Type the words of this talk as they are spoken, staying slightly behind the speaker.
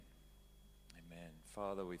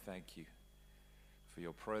Father, we thank you for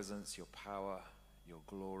your presence, your power, your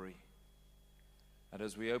glory. And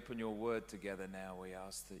as we open your word together now, we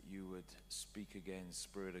ask that you would speak again,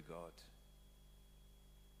 Spirit of God.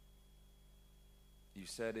 You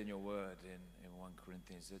said in your word in 1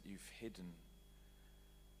 Corinthians that you've hidden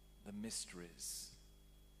the mysteries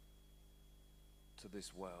to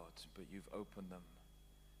this world, but you've opened them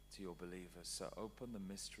to your believers. So open the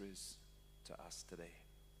mysteries to us today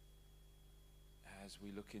as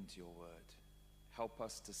we look into your word. Help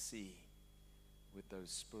us to see with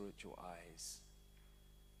those spiritual eyes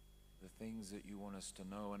the things that you want us to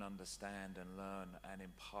know and understand and learn and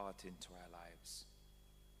impart into our lives,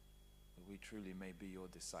 that we truly may be your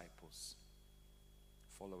disciples,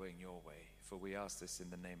 following your way. For we ask this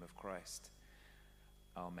in the name of Christ.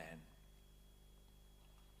 Amen.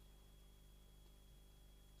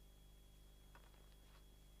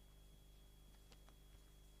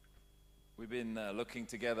 We've been looking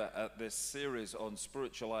together at this series on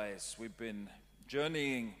spiritual eyes. We've been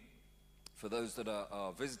journeying, for those that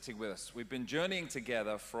are visiting with us, we've been journeying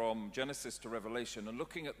together from Genesis to Revelation and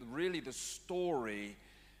looking at really the story,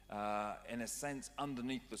 in a sense,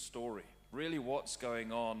 underneath the story. Really what's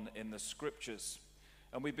going on in the scriptures.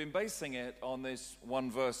 And we've been basing it on this one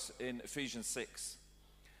verse in Ephesians 6.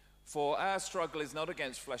 For our struggle is not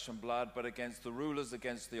against flesh and blood, but against the rulers,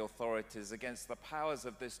 against the authorities, against the powers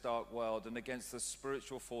of this dark world, and against the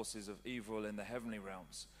spiritual forces of evil in the heavenly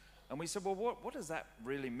realms. And we said, well, what does that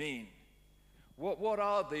really mean? What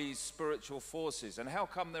are these spiritual forces, and how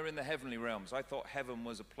come they're in the heavenly realms? I thought heaven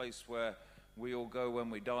was a place where we all go when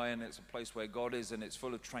we die, and it's a place where God is, and it's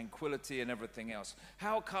full of tranquility and everything else.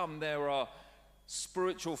 How come there are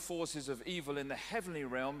spiritual forces of evil in the heavenly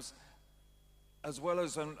realms, as well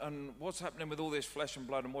as and what's happening with all this flesh and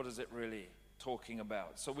blood, and what is it really talking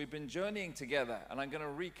about? So we've been journeying together, and I'm going to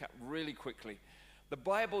recap really quickly. The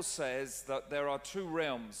Bible says that there are two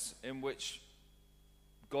realms in which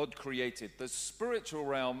God created, the spiritual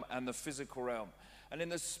realm and the physical realm. And in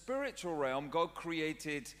the spiritual realm, God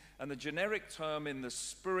created, and the generic term in the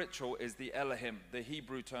spiritual is the Elohim, the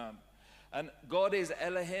Hebrew term. And God is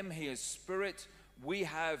Elohim, he is spirit. We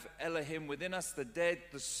have Elohim within us, the dead.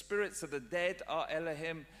 The spirits of the dead are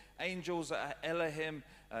Elohim. Angels are Elohim.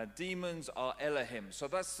 Demons are Elohim. So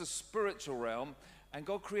that's the spiritual realm. And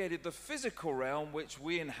God created the physical realm, which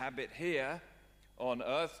we inhabit here on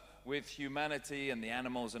earth with humanity and the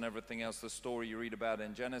animals and everything else, the story you read about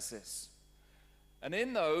in Genesis. And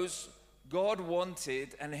in those, God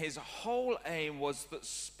wanted, and his whole aim was that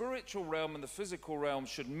spiritual realm and the physical realm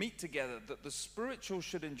should meet together, that the spiritual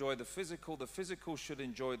should enjoy the physical should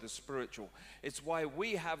enjoy the spiritual. It's why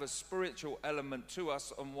we have a spiritual element to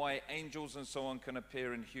us, and why angels and so on can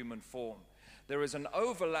appear in human form. There is an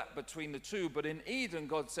overlap between the two, but in Eden,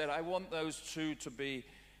 God said, I want those two to be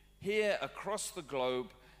here across the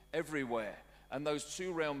globe, everywhere. And those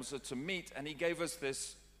two realms are to meet, and he gave us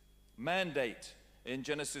this mandate in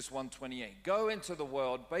Genesis 1:28. Go into the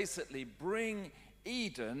world, basically bring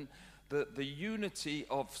Eden, the unity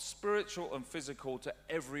of spiritual and physical, to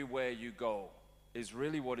everywhere you go, is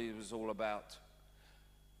really what it was all about.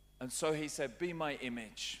 And so he said, be my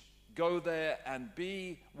image. Go there and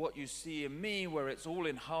be what you see in me, where it's all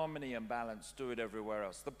in harmony and balance. Do it everywhere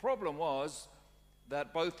else. The problem was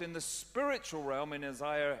that both in the spiritual realm, in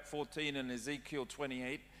Isaiah 14 and Ezekiel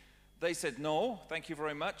 28, they said, no, thank you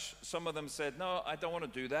very much. Some of them said, no, I don't want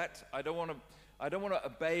to do that. I don't want to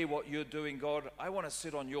obey what you're doing, God. I want to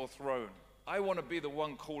sit on your throne. I want to be the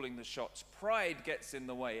one calling the shots. Pride gets in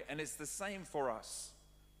the way, and it's the same for us.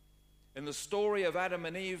 In the story of Adam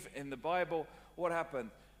and Eve in the Bible, what happened?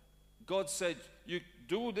 God said, you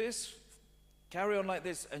do this, carry on like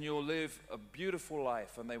this, and you'll live a beautiful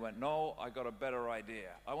life. And they went, no, I got a better idea.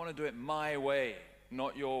 I want to do it my way,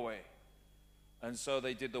 not your way. And so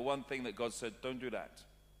they did the one thing that God said, don't do that.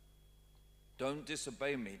 Don't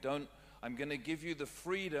disobey me. I'm going to give you the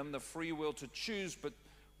freedom, the free will to choose, but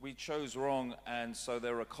we chose wrong, and so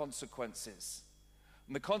there are consequences.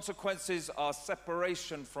 And the consequences are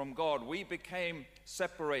separation from God. We became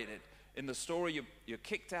separated. In the story, you're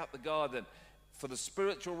kicked out the garden. For the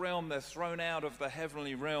spiritual realm, they're thrown out of the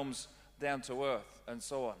heavenly realms down to earth, and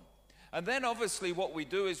so on. And then obviously what we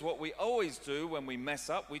do is what we always do when we mess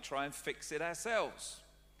up, we try and fix it ourselves.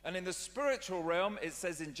 And in the spiritual realm, it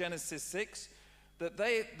says in Genesis 6 that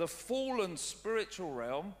the fallen spiritual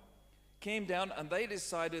realm came down and they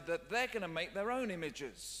decided that they're going to make their own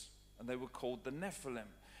images. And they were called the Nephilim.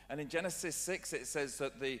 And in Genesis 6, it says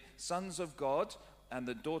that the sons of God and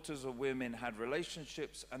the daughters of women had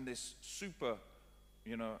relationships, and this super,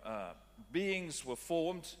 beings were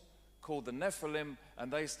formed called the Nephilim,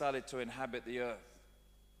 and they started to inhabit the earth.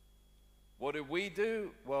 What did we do?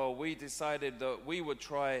 Well, we decided that we would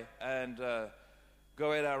try and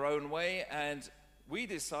go it our own way, and we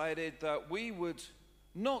decided that we would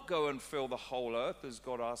not go and fill the whole earth as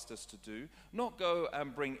God asked us to do, not go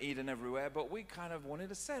and bring Eden everywhere, but we kind of wanted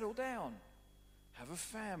to settle down, have a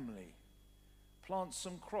family, plant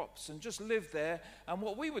some crops, and just live there. And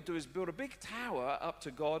what we would do is build a big tower up to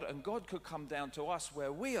God, and God could come down to us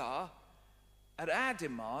where we are at our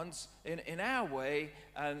demands in our way.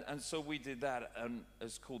 And so we did that, and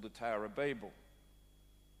it's called the Tower of Babel.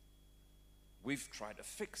 We've tried to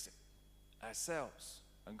fix it ourselves.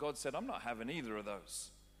 And God said, I'm not having either of those.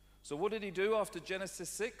 So what did he do after Genesis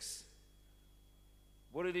 6?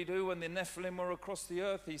 What did he do when the Nephilim were across the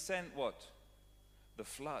earth? He sent what? The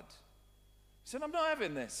flood. He said, I'm not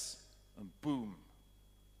having this. And boom,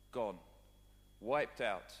 gone. Wiped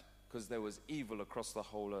out, because there was evil across the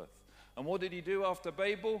whole earth. And what did he do after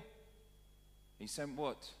Babel? He sent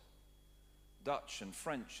what? Dutch and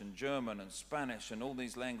French and German and Spanish and all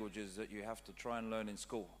these languages that you have to try and learn in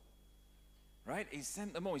school. Right? He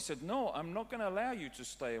sent them all. He said, no, I'm not going to allow you to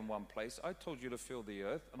stay in one place. I told you to fill the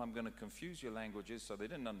earth, and I'm going to confuse your languages so they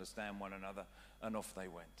didn't understand one another, and off they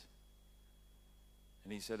went.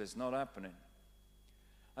 And he said, it's not happening.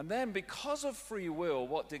 And then because of free will,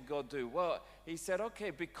 what did God do? Well, he said,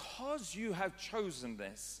 okay, because you have chosen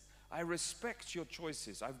this, I respect your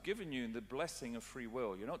choices. I've given you the blessing of free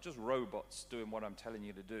will. You're not just robots doing what I'm telling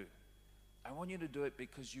you to do. I want you to do it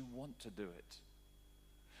because you want to do it.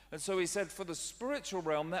 And so he said, for the spiritual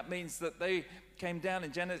realm, that means that they came down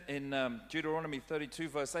in Deuteronomy 32,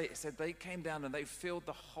 verse 8. It said they came down and they filled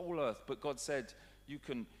the whole earth. But God said, you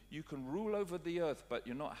can rule over the earth, but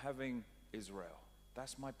you're not having Israel.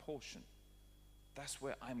 That's my portion. That's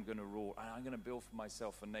where I'm going to rule. And I'm going to build for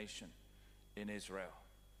myself a nation in Israel.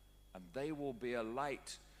 And they will be a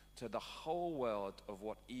light to the whole world of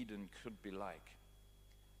what Eden could be like.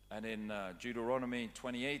 And in Deuteronomy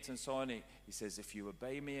 28 and so on, he says, if you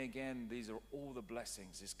obey me again, these are all the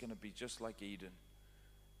blessings. It's going to be just like Eden.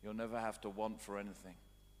 You'll never have to want for anything.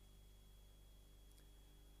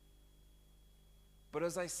 But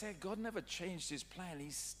as I said, God never changed his plan.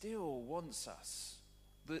 He still wants us.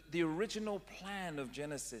 The original plan of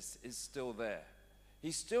Genesis is still there.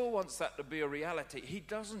 He still wants that to be a reality. He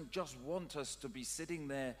doesn't just want us to be sitting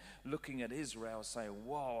there looking at Israel saying,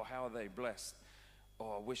 whoa, how are they blessed?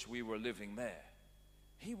 Oh, I wish we were living there.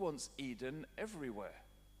 He wants Eden everywhere.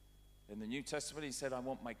 In the New Testament, he said, I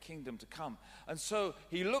want my kingdom to come. And so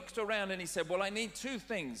he looked around and he said, well, I need two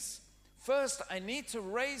things. First, I need to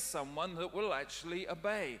raise someone that will actually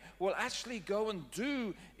obey, will actually go and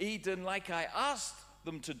do Eden like I asked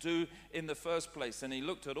them to do in the first place. And he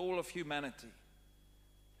looked at all of humanity.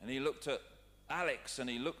 And he looked at Alex, and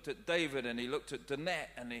he looked at David, and he looked at Danette,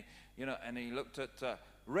 and he looked at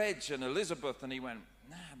Reg and Elizabeth, and he went,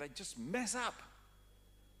 nah, they just mess up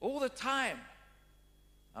all the time.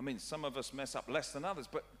 I mean, some of us mess up less than others,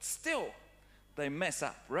 but still, they mess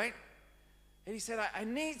up, right? And he said, I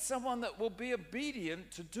need someone that will be obedient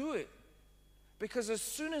to do it. Because as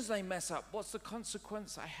soon as they mess up, what's the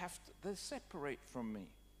consequence? They separate from me.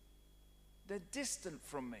 They're distant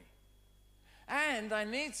from me. And I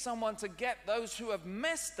need someone to get those who have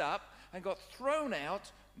messed up and got thrown out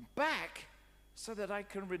back so that I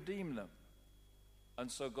can redeem them. And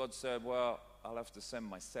so God said, well, I'll have to send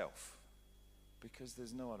myself because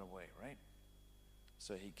there's no other way, right?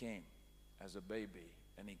 So he came as a baby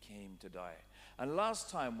and he came to die. And last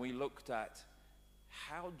time we looked at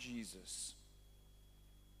how Jesus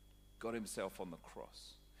got himself on the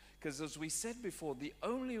cross. Because as we said before, the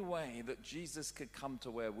only way that Jesus could come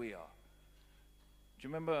to where we are. Do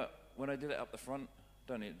you remember when I did it up the front?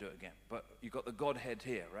 Don't need to do it again. But you got the Godhead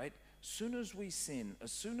here, right? As soon as we sin,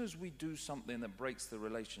 as soon as we do something that breaks the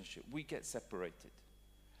relationship, we get separated.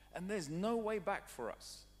 And there's no way back for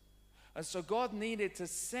us. And so God needed to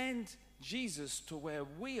send Jesus to where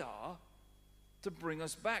we are to bring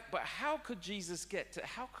us back. But how could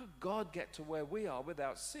God get to where we are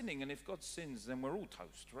without sinning? And if God sins, then we're all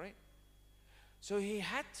toast, right? So he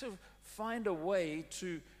had to find a way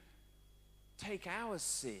to take our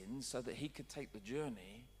sin so that he could take the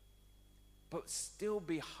journey, but still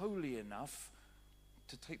be holy enough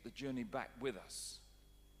to take the journey back with us,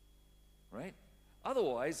 right?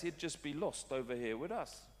 Otherwise, he'd just be lost over here with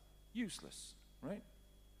us, useless, right?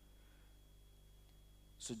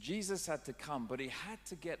 So Jesus had to come, but he had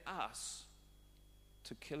to get us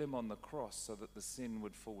to kill him on the cross so that the sin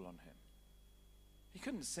would fall on him. He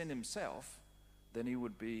couldn't sin himself, then he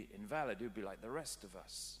would be invalid. He would be like the rest of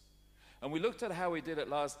us. And we looked at how he did it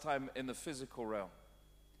last time in the physical realm.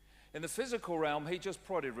 In the physical realm, he just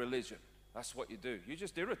prodded religion. That's what you do. You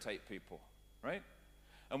just irritate people. right?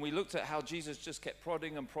 And we looked at how Jesus just kept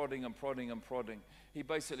prodding and prodding and prodding and prodding. He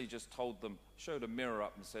basically just told them, showed a mirror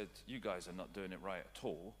up and said, you guys are not doing it right at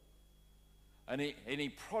all. And he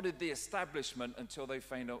prodded the establishment until they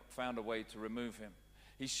found a way to remove him.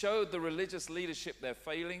 He showed the religious leadership their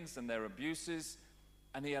failings and their abuses,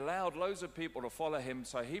 and he allowed loads of people to follow him,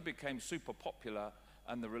 so he became super popular,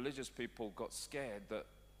 and the religious people got scared that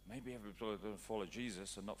maybe everybody going to follow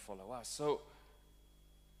Jesus and not follow us. So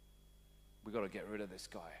we got to get rid of this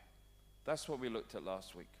guy. That's what we looked at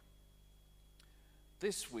last week.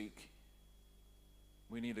 This week,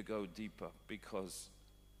 we need to go deeper, because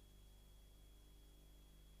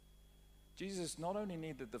Jesus not only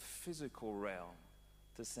needed the physical realm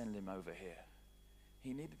to send him over here,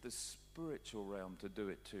 he needed the spiritual realm to do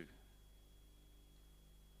it too.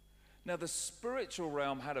 Now, the spiritual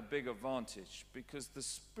realm had a big advantage, because the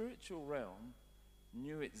spiritual realm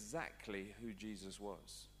knew exactly who Jesus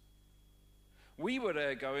was. We were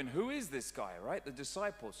there going, who is this guy, right? The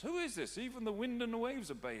disciples, who is this? Even the wind and the waves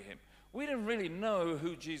obey him. We didn't really know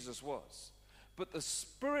who Jesus was. But the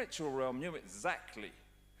spiritual realm knew exactly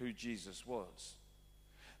who Jesus was.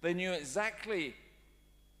 They knew exactly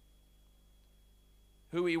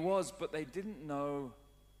who he was, but they didn't know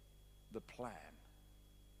the plan.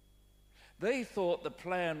 They thought the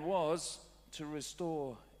plan was to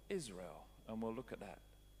restore Israel, and we'll look at that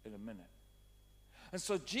in a minute. And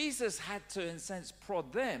so Jesus had to, in a sense,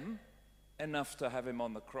 prod them enough to have him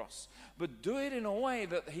on the cross, but do it in a way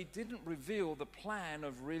that he didn't reveal the plan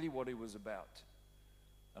of really what he was about.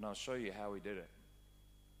 And I'll show you how he did it.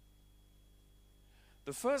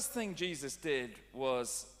 The first thing Jesus did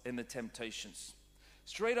was in the temptations.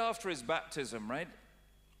 Straight after his baptism, right?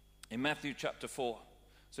 In Matthew chapter 4.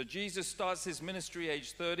 So Jesus starts his ministry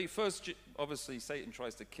age 30. First, obviously, Satan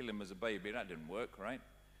tries to kill him as a baby. That didn't work, right?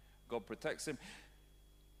 God protects him.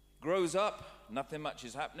 Grows up, nothing much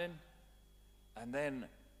is happening. And then,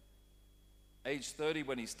 age 30,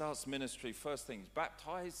 when he starts ministry, first thing, he's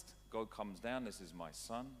baptized. God comes down. This is my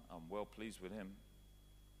son. I'm well pleased with him.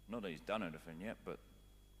 Not that he's done anything yet, but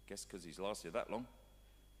I guess because he's lasted that long.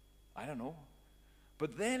 I don't know.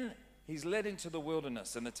 But then he's led into the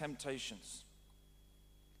wilderness and the temptations.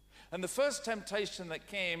 And the first temptation that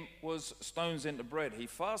came was stones into bread. He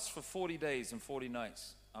fasts for 40 days and 40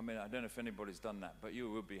 nights. I mean, I don't know if anybody's done that, but you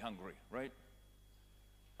will be hungry, right?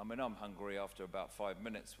 I mean, I'm hungry after about 5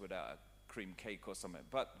 minutes without a cream cake or something.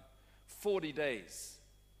 But 40 days.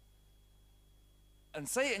 And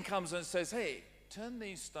Satan comes and says, hey, turn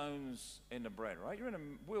these stones into bread, right? You're in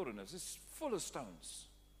a wilderness. It's full of stones.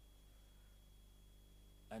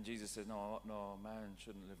 And Jesus says, no, man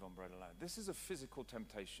shouldn't live on bread alone. This is a physical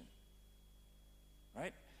temptation,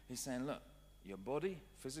 right? He's saying, look, your body,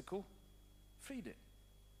 physical, feed it.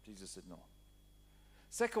 Jesus said, no.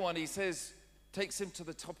 Second one, he says, takes him to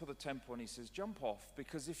the top of the temple and he says, jump off,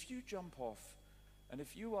 because if you jump off, and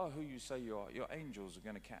if you are who you say you are, your angels are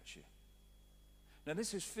going to catch you. Now,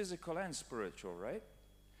 this is physical and spiritual, right?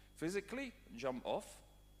 Physically, jump off.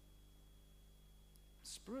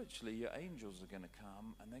 Spiritually, your angels are going to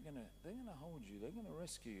come and they're going to hold you. They're going to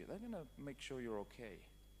rescue you. They're going to make sure you're okay.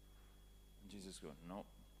 And Jesus goes, no.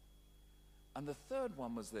 And the third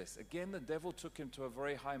one was this. Again, the devil took him to a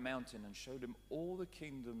very high mountain and showed him all the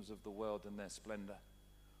kingdoms of the world and their splendor.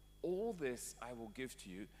 All this I will give to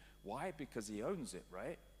you. Why? Because he owns it,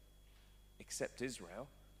 right? Except Israel.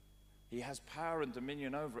 He has power and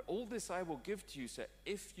dominion over it. All this I will give to you, sir,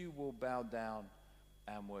 if you will bow down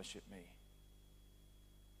and worship me.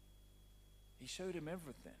 He showed him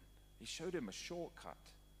everything. He showed him a shortcut.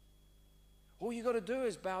 All you got to do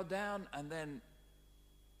is bow down, and then,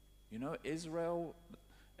 you know, Israel,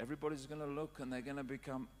 everybody's going to look and they're going to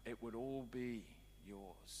become, it would all be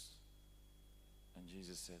yours. And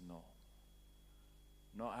Jesus said, no,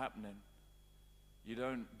 not happening. You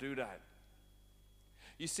don't do that.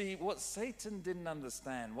 You see, what Satan didn't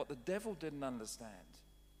understand, what the devil didn't understand,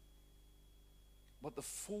 what the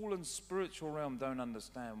fallen spiritual realm don't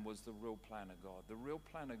understand was the real plan of God. The real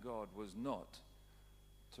plan of God was not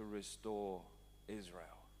to restore Israel.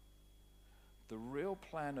 The real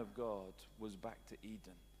plan of God was back to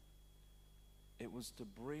Eden. It was to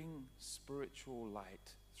bring spiritual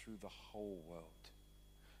light through the whole world,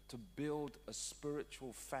 to build a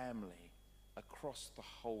spiritual family across the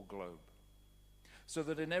whole globe, so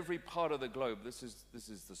that in every part of the globe, this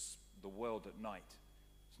is the world at night.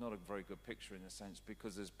 It's not a very good picture in a sense,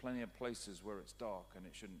 because there's plenty of places where it's dark and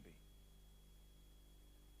it shouldn't be.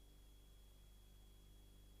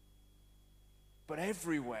 But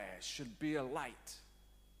everywhere should be a light.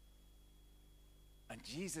 And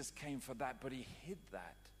Jesus came for that, but he hid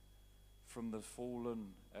that from the fallen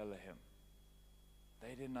Elohim.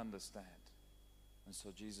 They didn't understand. And so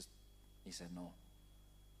Jesus, he said, no,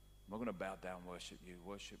 I'm not going to bow down and worship you.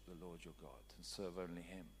 Worship the Lord your God and serve only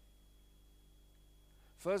him.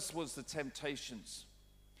 First was the temptations,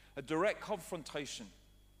 a direct confrontation.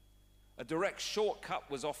 A direct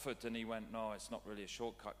shortcut was offered, and he went, no, it's not really a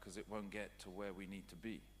shortcut because it won't get to where we need to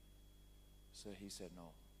be. So he said no.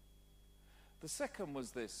 The second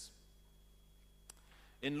was this.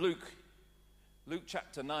 In Luke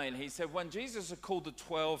chapter 9, he said, when Jesus had called the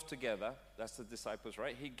 12 together, that's the disciples,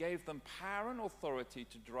 right? He gave them power and authority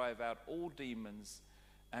to drive out all demons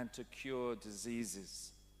and to cure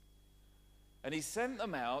diseases. And he sent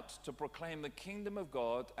them out to proclaim the kingdom of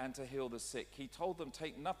God and to heal the sick. He told them,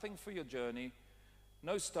 take nothing for your journey,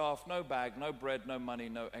 no staff, no bag, no bread, no money,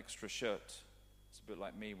 no extra shirt. It's a bit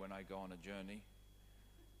like me when I go on a journey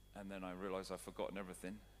and then I realize I've forgotten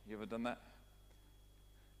everything. You ever done that?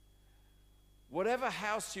 Whatever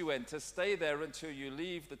house you enter, stay there until you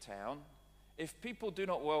leave the town. If people do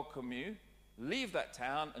not welcome you, leave that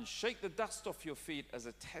town and shake the dust off your feet as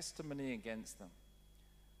a testimony against them.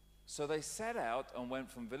 So they set out and went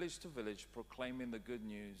from village to village, proclaiming the good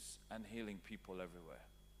news and healing people everywhere.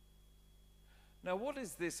 Now, what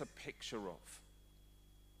is this a picture of?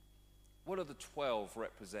 What do the 12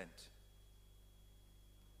 represent?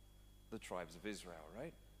 The tribes of Israel,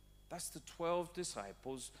 right? That's the 12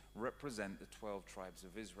 disciples represent the 12 tribes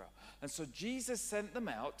of Israel. And so Jesus sent them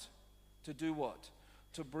out to do what?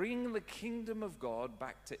 To bring the kingdom of God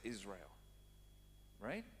back to Israel,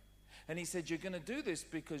 right? And he said, you're going to do this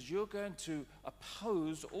because you're going to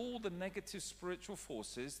oppose all the negative spiritual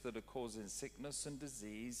forces that are causing sickness and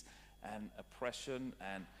disease and oppression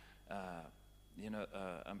and,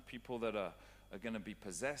 and people that are going to be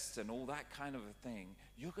possessed and all that kind of a thing.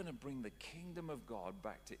 You're going to bring the kingdom of God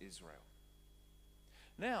back to Israel.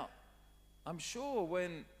 Now, I'm sure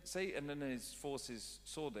when Satan and his forces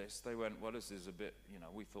saw this, they went, well, this is a bit,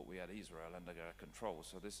 we thought we had Israel under our control,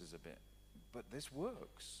 so this is a bit, but this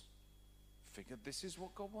works. Figured this is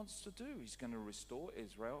what God wants to do. He's going to restore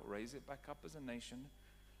Israel, raise it back up as a nation.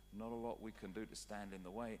 Not a lot we can do to stand in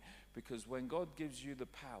the way, because when God gives you the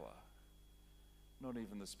power, not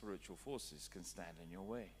even the spiritual forces can stand in your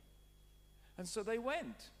way. And so they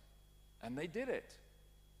went, and they did it.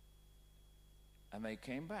 And they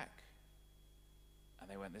came back. And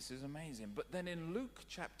they went, this is amazing. But then in Luke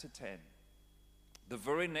chapter 10, the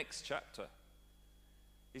very next chapter,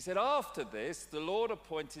 he said, after this, the Lord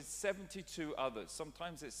appointed 72 others.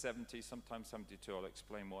 Sometimes it's 70, sometimes 72. I'll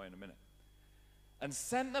explain why in a minute. And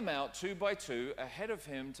sent them out 2 by 2 ahead of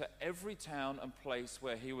him to every town and place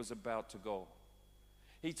where he was about to go.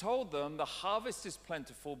 He told them, the harvest is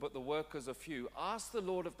plentiful, but the workers are few. Ask the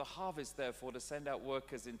Lord of the harvest, therefore, to send out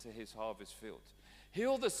workers into his harvest field.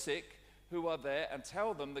 Heal the sick who are there and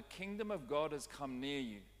tell them the kingdom of God has come near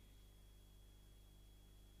you.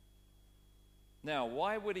 Now,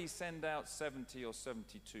 why would he send out 70 or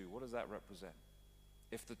 72? What does that represent?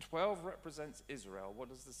 If the 12 represents Israel, what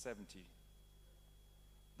does the 70?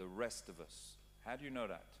 The rest of us. How do you know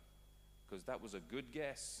that? Because that was a good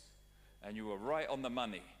guess, and you were right on the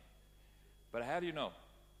money. But how do you know?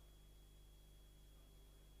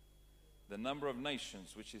 The number of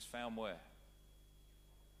nations which is found where?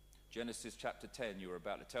 Genesis chapter 10, you were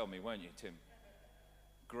about to tell me, weren't you, Tim?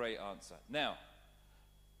 Great answer. Now,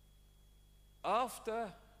 after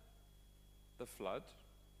the flood,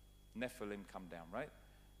 Nephilim come down, right?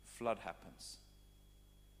 Flood happens.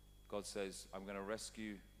 God says, I'm going to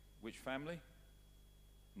rescue which family?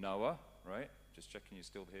 Noah, right? Just checking you're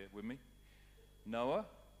still here with me. Noah.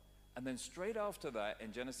 And then straight after that,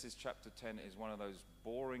 in Genesis chapter 10, is one of those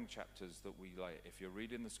boring chapters that we like. If you're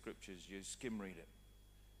reading the scriptures, you skim read it.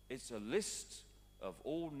 It's a list of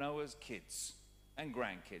all Noah's kids and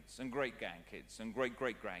grandkids and great-grandkids and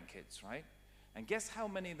great-great-grandkids, right? And guess how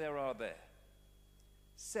many there are there?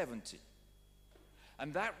 70.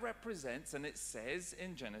 And that represents, and it says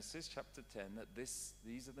in Genesis chapter 10, that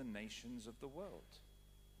these are the nations of the world,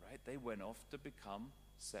 right? They went off to become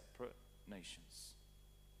separate nations.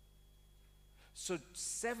 So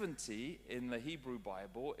 70 in the Hebrew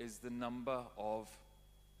Bible is the number of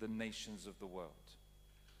the nations of the world.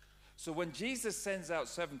 So when Jesus sends out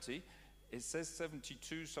 70, it says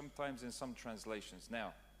 72 sometimes in some translations.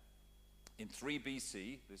 Now, in 3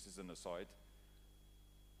 BC, this is an aside,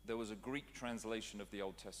 there was a Greek translation of the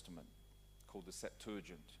Old Testament called the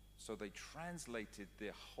Septuagint. So they translated the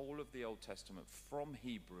whole of the Old Testament from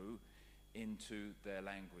Hebrew into their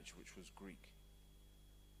language, which was Greek.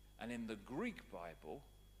 And in the Greek Bible,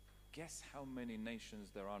 guess how many nations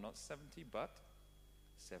there are? Not 70, but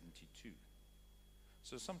 72.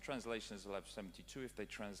 So some translations will have 72 if they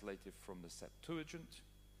translate it from the Septuagint.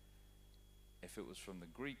 If it was from the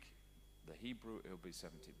Greek, the Hebrew, it'll be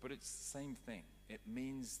 70. But it's the same thing. It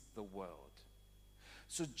means the world.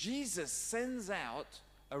 So Jesus sends out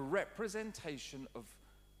a representation of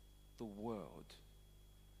the world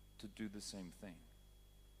to do the same thing.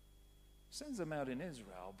 Sends them out in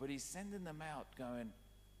Israel, but he's sending them out going,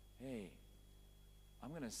 hey,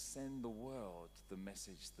 I'm going to send the world the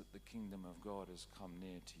message that the kingdom of God has come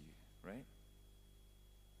near to you, right?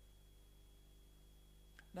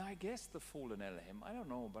 Now, I guess the fallen Elohim, I don't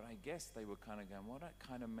know, but I guess they were kind of going, well, that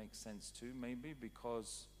kind of makes sense too, maybe,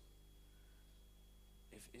 because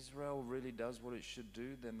if Israel really does what it should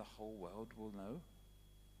do, then the whole world will know.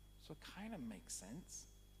 So it kind of makes sense.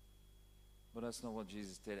 But that's not what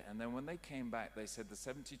Jesus did. And then when they came back, they said the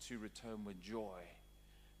 72 returned with joy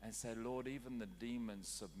and said, Lord, even the demons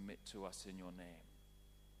submit to us in your name.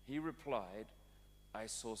 He replied, I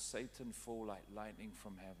saw Satan fall like lightning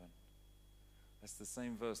from heaven. That's the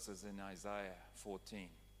same verse as in Isaiah 14,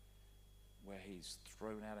 where he's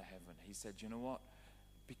thrown out of heaven. He said, you know what?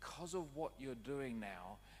 Because of what you're doing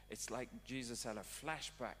now, it's like Jesus had a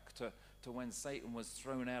flashback to when Satan was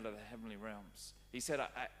thrown out of the heavenly realms. He said,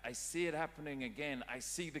 I see it happening again. I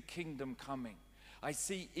see the kingdom coming. I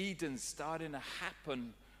see Eden starting to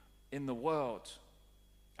happen in the world.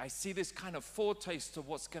 I see this kind of foretaste of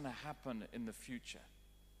what's going to happen in the future.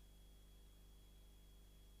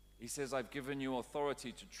 He says, I've given you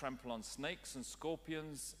authority to trample on snakes and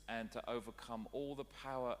scorpions and to overcome all the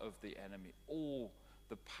power of the enemy. All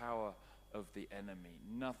the power of the enemy.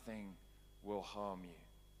 Nothing will harm you.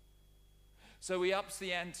 So he ups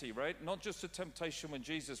the ante, right? Not just a temptation with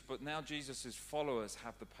Jesus, but now Jesus' followers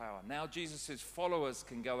have the power. Now Jesus' followers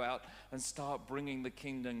can go out and start bringing the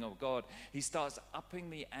kingdom of God. He starts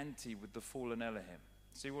upping the ante with the fallen Elohim.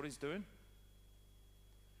 See what he's doing?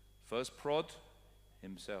 First prod,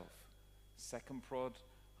 himself. Second prod,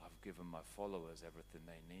 I've given my followers everything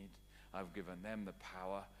they need. I've given them the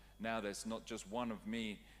power. Now there's not just one of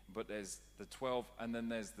me, but there's the 12, and then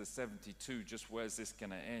there's the 72. Just where's this going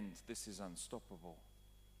to end? This is unstoppable.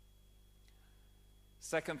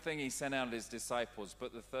 Second thing, he sent out his disciples,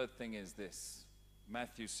 but the third thing is this.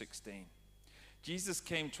 Matthew 16. Jesus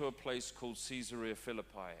came to a place called Caesarea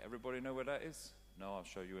Philippi. Everybody know where that is? No, I'll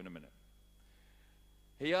show you in a minute.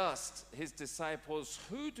 He asked his disciples,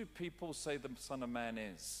 who do people say the Son of Man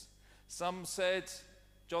is? Some said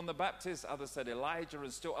John the Baptist, others said Elijah,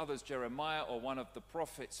 and still others Jeremiah or one of the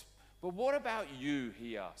prophets. But what about you,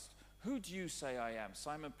 he asked. Who do you say I am?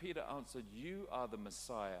 Simon Peter answered, you are the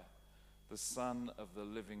Messiah, the Son of the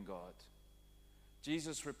living God.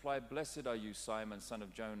 Jesus replied, blessed are you, Simon, son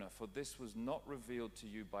of Jonah, for this was not revealed to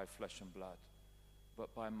you by flesh and blood,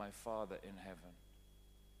 but by my Father in heaven.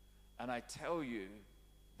 And I tell you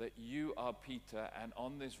that you are Peter, and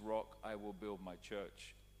on this rock I will build my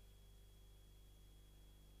church.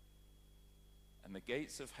 And the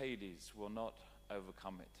gates of Hades will not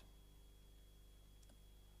overcome it.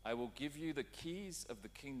 I will give you the keys of the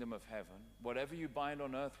kingdom of heaven. Whatever you bind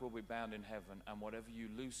on earth will be bound in heaven, and whatever you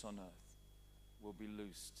loose on earth will be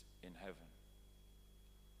loosed in heaven.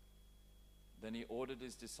 Then he ordered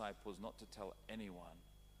his disciples not to tell anyone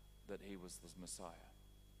that he was the Messiah.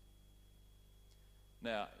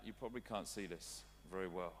 Now, you probably can't see this very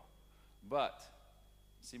well, but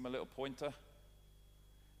see my little pointer?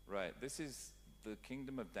 Right, this is the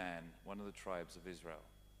kingdom of Dan, one of the tribes of Israel.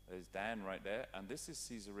 There's Dan right there, and this is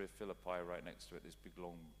Caesarea Philippi right next to it, this big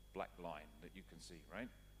long black line that you can see, right?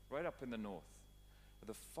 Right up in the north, at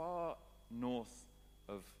the far north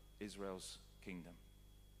of Israel's kingdom.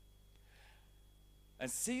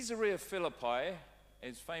 And Caesarea Philippi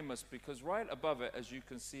is famous because right above it, as you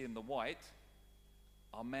can see in the white,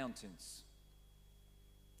 are mountains.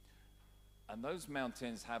 And those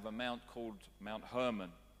mountains have a mount called Mount Hermon.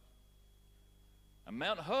 And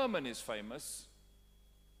Mount Hermon is famous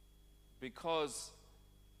because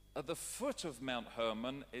at the foot of Mount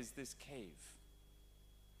Hermon is this cave.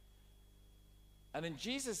 And in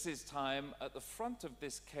Jesus' time, at the front of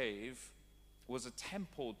this cave was a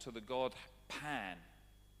temple to the god Pan.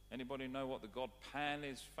 Anybody know what the god Pan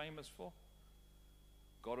is famous for?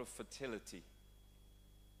 God of fertility,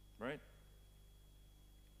 right?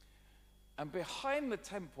 And behind the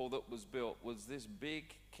temple that was built was this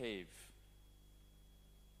big cave.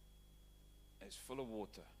 It's full of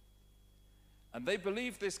water. And they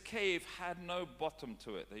believed this cave had no bottom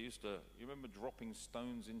to it. They used to, you remember dropping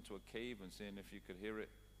stones into a cave and seeing if you could hear it?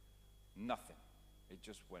 Nothing. It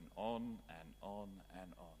just went on and on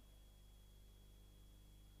and on.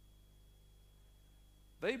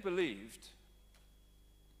 They believed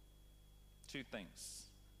two things.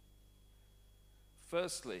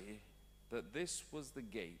 Firstly, that this was the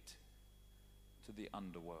gate to the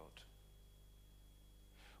underworld,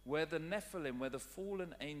 where the Nephilim, where the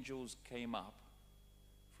fallen angels came up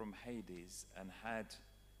from Hades and had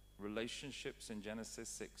relationships in Genesis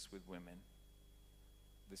 6 with women.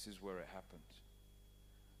 This is where it happened.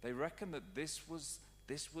 They reckon that this was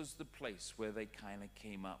the place where they kind of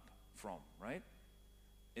came up from, right?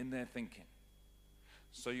 In their thinking.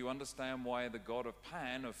 So you understand why the god of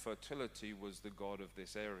Pan, of fertility, was the god of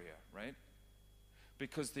this area, right?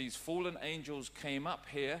 Because these fallen angels came up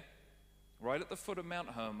here, right at the foot of Mount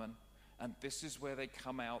Hermon, and this is where they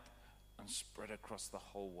come out and spread across the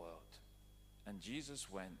whole world. And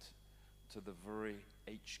Jesus went to the very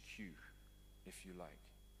HQ, if you like,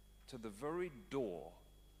 to the very door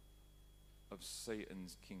of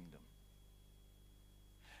Satan's kingdom.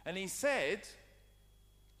 And he said,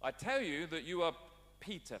 I tell you that you are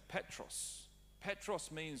Peter, Petros.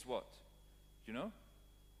 Petros means what? Do you know?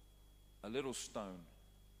 A little stone.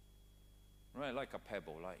 Right, like a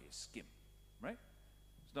pebble, like a skim. Right?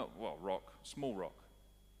 It's not, well, rock, small rock.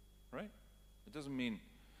 Right? It doesn't mean,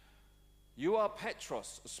 you are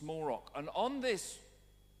Petros, a small rock. And on this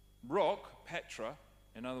rock, Petra,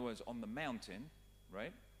 in other words, on the mountain,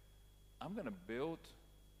 right? I'm going to build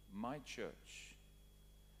my church.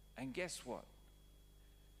 And guess what?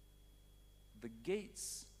 The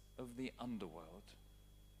gates of the underworld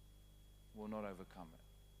will not overcome it.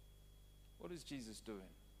 What is Jesus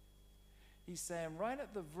doing? He's saying right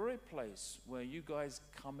at the very place where you guys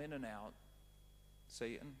come in and out,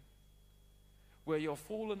 Satan, where your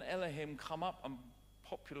fallen Elohim come up and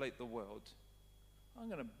populate the world, I'm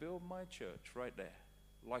going to build my church right there,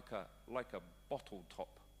 like a bottle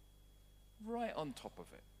top, right on top of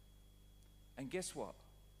it. And guess what?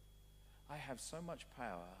 I have so much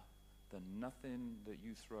power that nothing that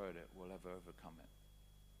you throw at it will ever overcome it.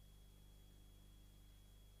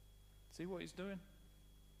 See what he's doing?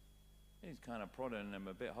 He's kind of prodding them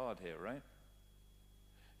a bit hard here, right?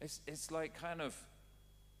 It's like kind of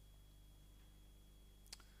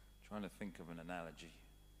trying to think of an analogy.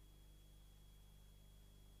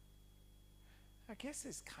 I guess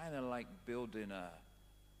it's kind of like building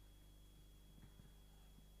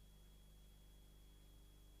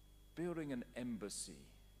an embassy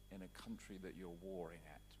in a country that you're warring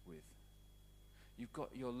at with. You've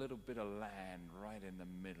got your little bit of land right in the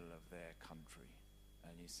middle of their country,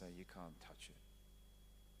 and you say you can't touch it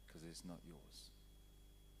because it's not yours.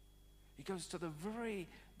 He goes to the very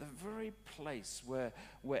place where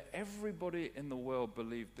everybody in the world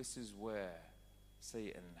believed this is where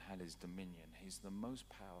Satan had his dominion. He's the most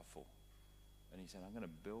powerful. And he said, I'm going to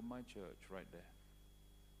build my church right there.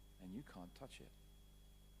 And you can't touch it.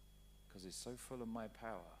 Because it's so full of my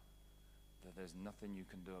power that there's nothing you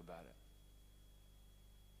can do about it.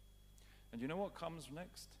 And you know what comes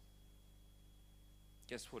next?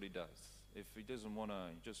 Guess what he does? If he doesn't want to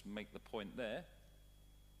just make the point there,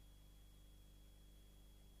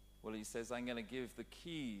 well, he says, I'm going to give the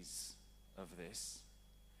keys of this,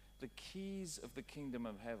 the keys of the kingdom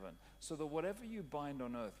of heaven, so that whatever you bind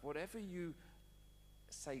on earth, whatever you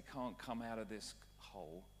say can't come out of this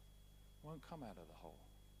hole, won't come out of the hole.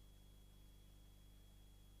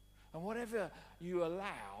 And whatever you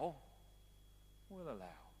allow, will allow.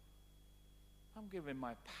 I'm giving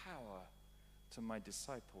my power to my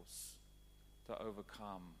disciples to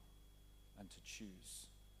overcome and to choose.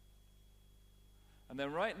 And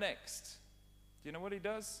then right next, do you know what he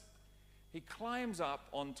does? He climbs up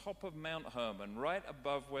on top of Mount Hermon, right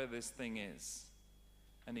above where this thing is,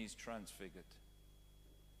 and he's transfigured.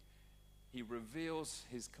 He reveals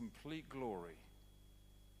his complete glory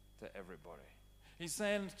to everybody. He's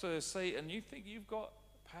saying to Satan, you think you've got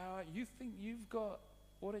power? You think you've got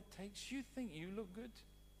what it takes? You think you look good?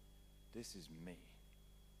 This is me.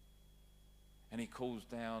 And he calls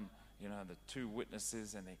down, the two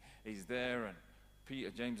witnesses, and he's there, and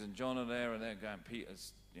Peter, James, and John are there, and they're going,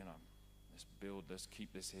 Peter's, let's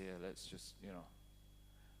keep this here, let's just,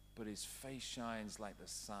 But his face shines like the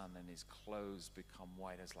sun, and his clothes become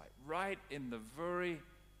white as light. Right in the very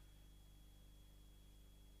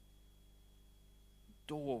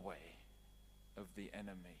doorway of the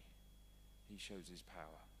enemy, he shows his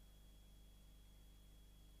power.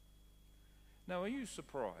 Now, are you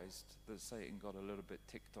surprised that Satan got a little bit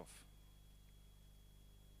ticked off?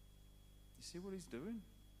 You see what he's doing?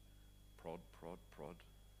 Prod, prod, prod.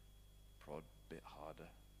 Prod a bit harder.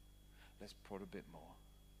 Let's prod a bit more,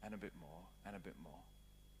 and a bit more, and a bit more.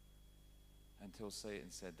 Until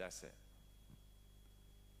Satan said, that's it.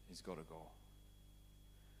 He's got to go.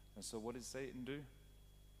 And so what did Satan do?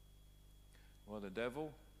 Well, the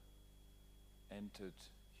devil, entered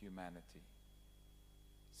humanity.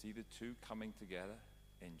 See the two coming together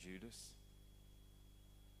in Judas?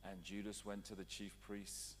 And Judas went to the chief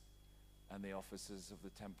priests and the officers of the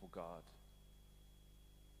temple guard.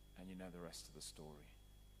 And you know the rest of the story.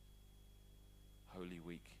 Holy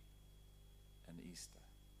Week and Easter.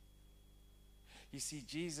 You see,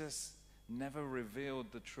 Jesus never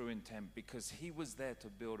revealed the true intent because he was there to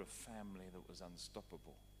build a family that was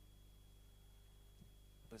unstoppable.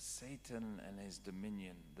 But Satan and his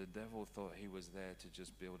dominion, the devil thought he was there to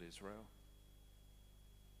just build Israel.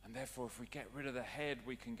 And therefore, if we get rid of the head,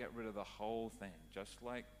 we can get rid of the whole thing, just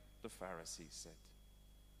like the Pharisees said.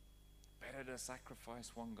 Better to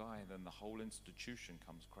sacrifice one guy than the whole institution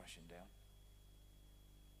comes crashing down.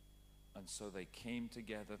 And so they came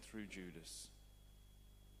together through Judas,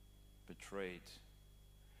 betrayed.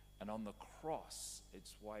 And on the cross,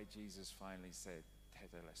 it's why Jesus finally said,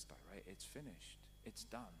 Tetelestai, right? It's finished. It's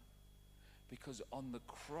done. Because on the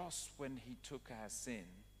cross, when he took our sin,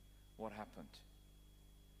 what happened?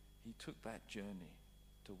 He took that journey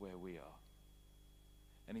to where we are.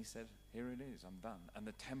 And he said, here it is, I'm done. And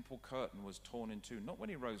the temple curtain was torn in two, not when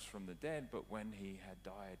he rose from the dead, but when he had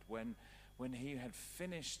died. When he had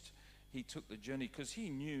finished, he took the journey, because he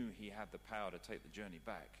knew he had the power to take the journey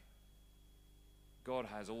back. God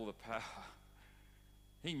has all the power.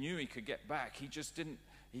 He knew he could get back. He just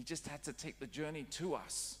had to take the journey to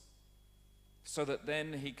us, so that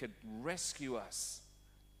then he could rescue us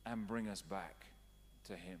and bring us back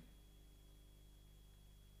to him.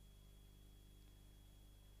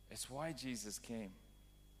 It's why Jesus came.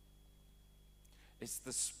 It's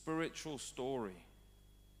the spiritual story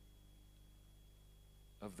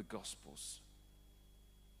of the Gospels.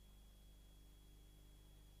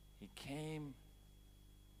 He came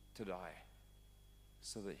to die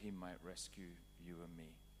so that he might rescue you and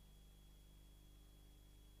me.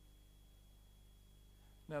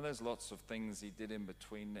 Now, there's lots of things he did in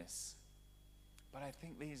between this, but I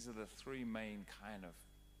think these are the three main kind of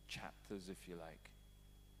chapters, if you like,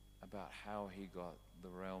 about how he got the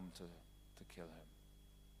realm to kill him.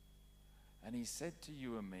 And he said to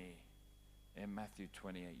you and me in Matthew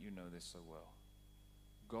 28, you know this so well,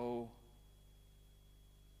 go.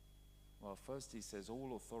 Well, first he says,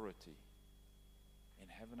 all authority in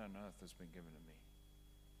heaven and earth has been given to me,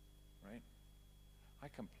 right? I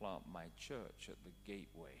can plant my church at the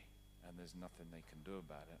gateway and there's nothing they can do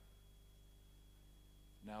about it.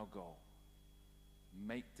 Now go,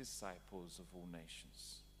 make disciples of all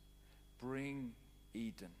nations. Bring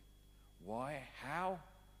Eden. Why? How?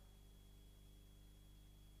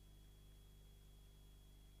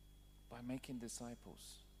 By making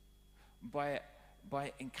disciples. By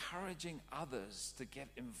encouraging others to get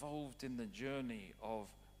involved in the journey of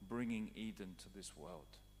bringing Eden to this world.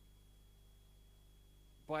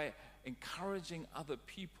 By encouraging other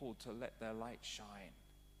people to let their light shine,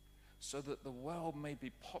 so that the world may be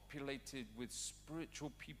populated with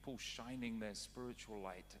spiritual people shining their spiritual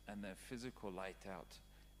light and their physical light out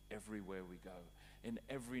everywhere we go, in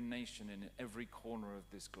every nation, in every corner of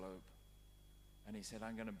this globe. And he said,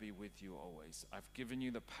 I'm going to be with you always. I've given you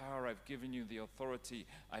the power, I've given you the authority,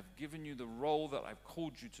 I've given you the role that I've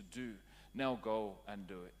called you to do. Now go and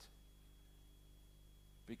do it.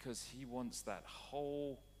 Because he wants that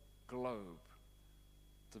whole globe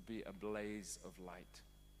to be a blaze of light.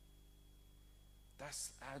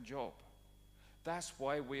 That's our job. That's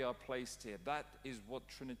why we are placed here. That is what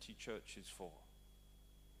Trinity Church is for.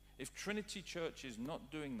 If Trinity Church is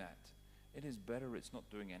not doing that, it is better it's not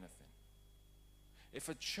doing anything. If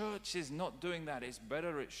a church is not doing that, it's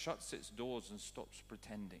better it shuts its doors and stops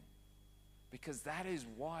pretending. Because that is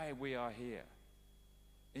why we are here,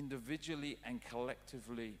 individually and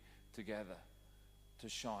collectively together, to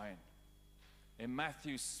shine. In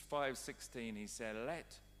Matthew 5:16, he said,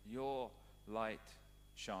 let your light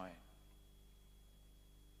shine.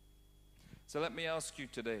 So let me ask you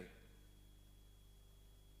today.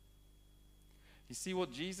 You see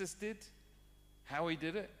what Jesus did? How he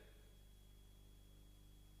did it?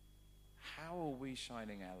 How are we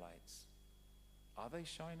shining our lights? Are they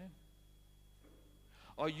shining?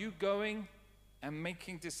 Are you going and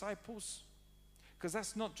making disciples? Because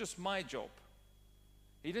that's not just my job.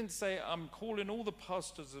 He didn't say, I'm calling all the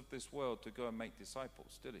pastors of this world to go and make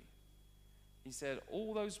disciples, did he? He said,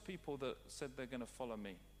 all those people that said they're going to follow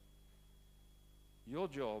me, your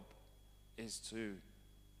job is to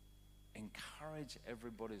encourage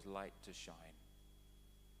everybody's light to shine.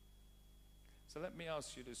 So let me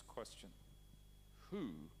ask you this question. Who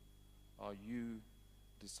are you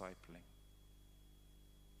discipling?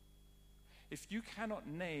 If you cannot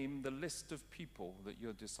name the list of people that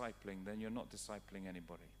you're discipling, then you're not discipling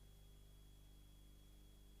anybody.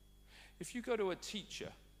 If you go to a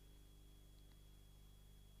teacher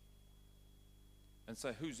and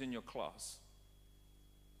say, who's in your class?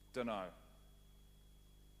 Don't know.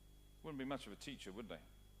 Wouldn't be much of a teacher, would they?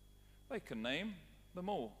 They can name them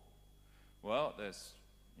all. Well, there's,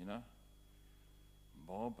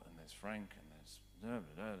 Bob, and there's Frank, and there's and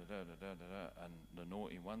the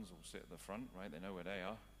naughty ones all sit at the front, right? They know where they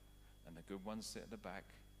are. And the good ones sit at the back,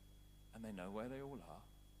 and they know where they all are.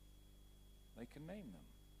 They can name them.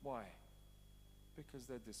 Why? Because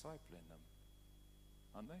they're discipling them,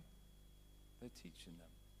 aren't they? They're teaching them.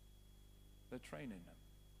 They're training them.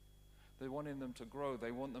 They're wanting them to grow.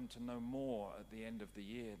 They want them to know more at the end of the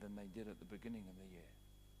year than they did at the beginning of the year.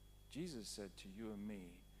 Jesus said to you and me,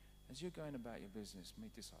 as you're going about your business,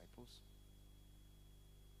 make disciples.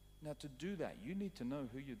 Now, to do that, you need to know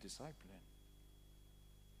who you're discipling.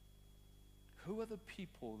 Who are the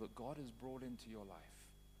people that God has brought into your life?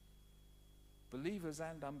 Believers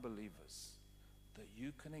and unbelievers, that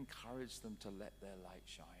you can encourage them to let their light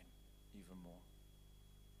shine even more.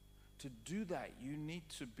 To do that, you need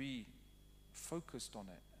to be focused on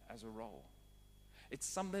it as a role. It's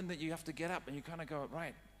something that you have to get up and you kind of go,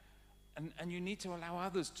 right. And you need to allow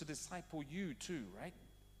others to disciple you too, right?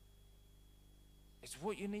 It's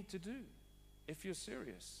what you need to do if you're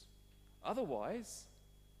serious. Otherwise,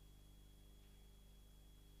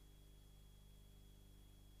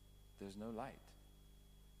 there's no light.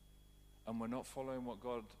 And we're not following what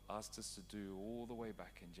God asked us to do all the way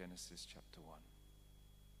back in Genesis chapter 1.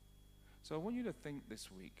 So I want you to think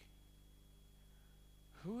this week,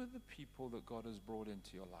 who are the people that God has brought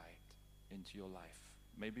into your life?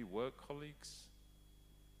 Maybe work colleagues,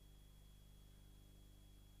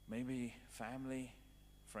 maybe family,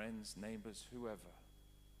 friends, neighbors, whoever.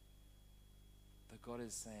 That God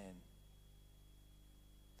is saying,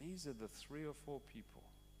 these are the 3 or 4 people,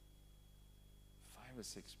 5 or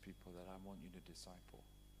 6 people that I want you to disciple.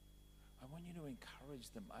 I want you to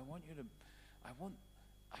encourage them. I want you to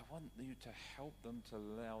help them to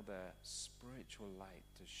allow their spiritual light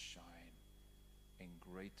to shine in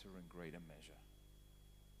greater and greater measure.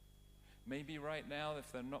 Maybe right now,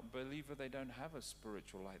 if they're not a believer, they don't have a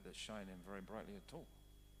spiritual light that's shining very brightly at all.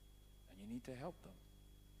 And you need to help them.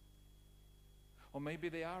 Or maybe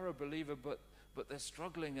they are a believer, but they're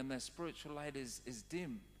struggling and their spiritual light is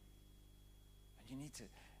dim. And you need to,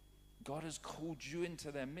 God has called you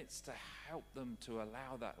into their midst to help them to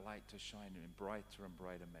allow that light to shine in brighter and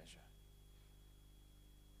brighter measure.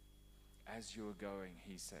 As you are going,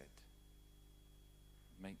 he said,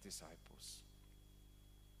 make disciples.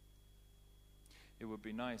 It would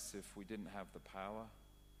be nice if we didn't have the power.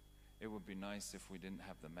 It would be nice if we didn't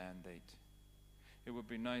have the mandate. It would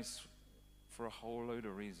be nice for a whole load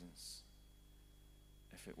of reasons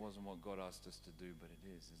if it wasn't what God asked us to do, but it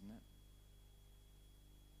is, isn't it?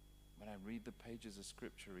 When I read the pages of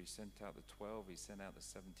Scripture, he sent out the 12, he sent out the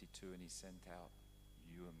 72, and he sent out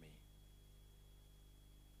you and me.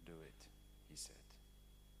 Do it, he said.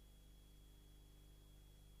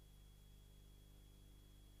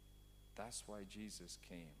 That's why Jesus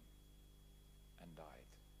came and died.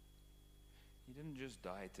 He didn't just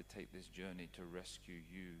die to take this journey to rescue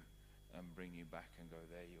you and bring you back and go,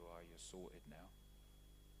 there you are, you're sorted now.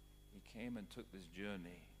 He came and took this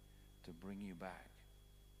journey to bring you back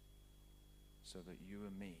so that you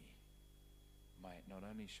and me might not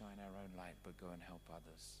only shine our own light, but go and help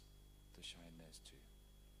others to shine theirs too.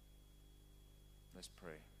 Let's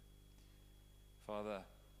pray. Father,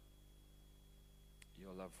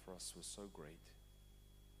 your love for us was so great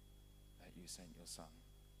that you sent your Son.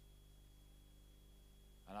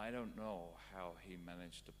 And I don't know how he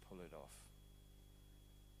managed to pull it off.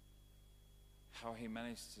 How he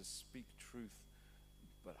managed to speak truth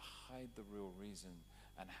but hide the real reason,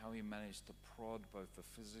 and how he managed to prod both the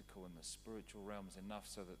physical and the spiritual realms enough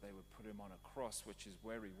so that they would put him on a cross, which is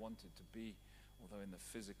where he wanted to be, although in the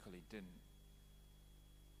physical he didn't.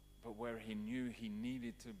 But where he knew he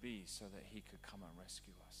needed to be so that he could come and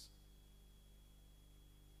rescue us.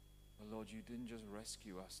 But Lord, you didn't just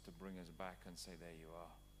rescue us to bring us back and say, there you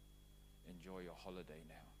are. Enjoy your holiday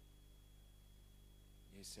now.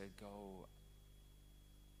 You said, go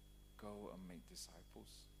and make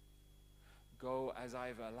disciples. Go as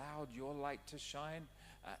I've allowed your light to shine.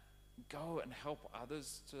 Go and help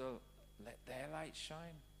others to let their light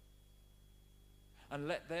shine. And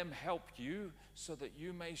let them help you so that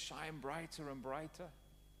you may shine brighter and brighter.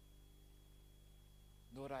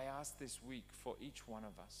 Lord, I ask this week for each one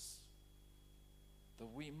of us that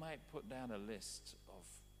we might put down a list of,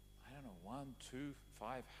 1, 2,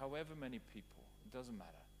 5, however many people. It doesn't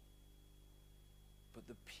matter. But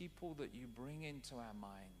the people that you bring into our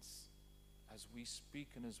minds as we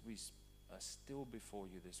speak and as we are still before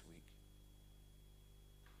you this week.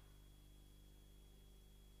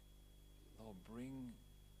 Lord, bring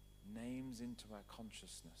names into our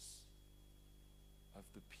consciousness of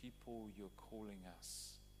the people you're calling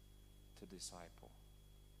us to disciple,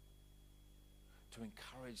 to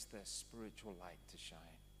encourage their spiritual light to shine,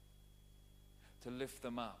 to lift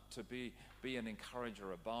them up, to be an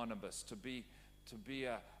encourager, a Barnabas, to be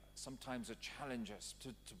sometimes a challenger,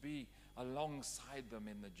 to be alongside them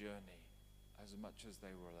in the journey as much as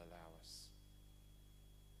they will allow us.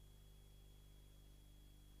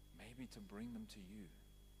 Maybe to bring them to you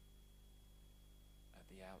at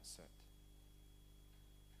the outset.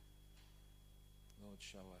 Lord,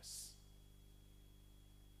 show us.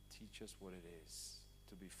 Teach us what it is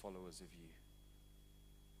to be followers of you.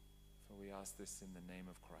 For we ask this in the name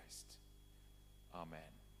of Christ.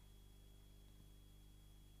 Amen.